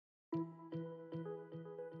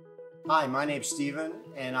Hi, my name's Steven,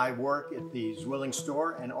 and I work at the ZWILLING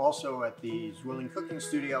store and also at the ZWILLING cooking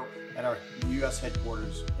studio at our U.S.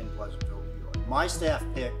 headquarters in Pleasantville, New York. My staff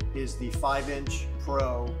pick is the 5-inch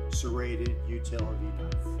Pro Serrated Utility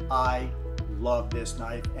Knife. I love this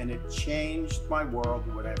knife, and it changed my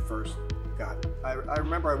world when I first got it. I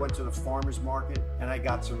remember I went to the farmer's market and I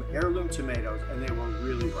got some heirloom tomatoes, and they were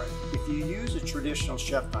really ripe. If you use a traditional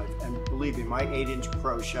chef knife, and believe me, my 8-inch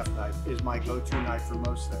Pro chef knife is my go-to knife for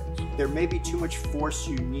most things, there may be too much force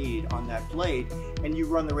you need on that blade, and you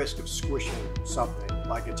run the risk of squishing something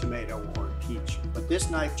like a tomato or a peach. But this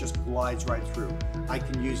knife just glides right through. I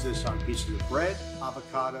can use this on pieces of bread,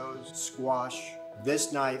 avocados, squash.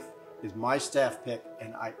 This knife is my staff pick,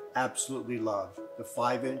 and I absolutely love the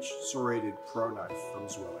 5-inch Serrated Pro knife from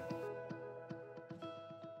ZWILLING.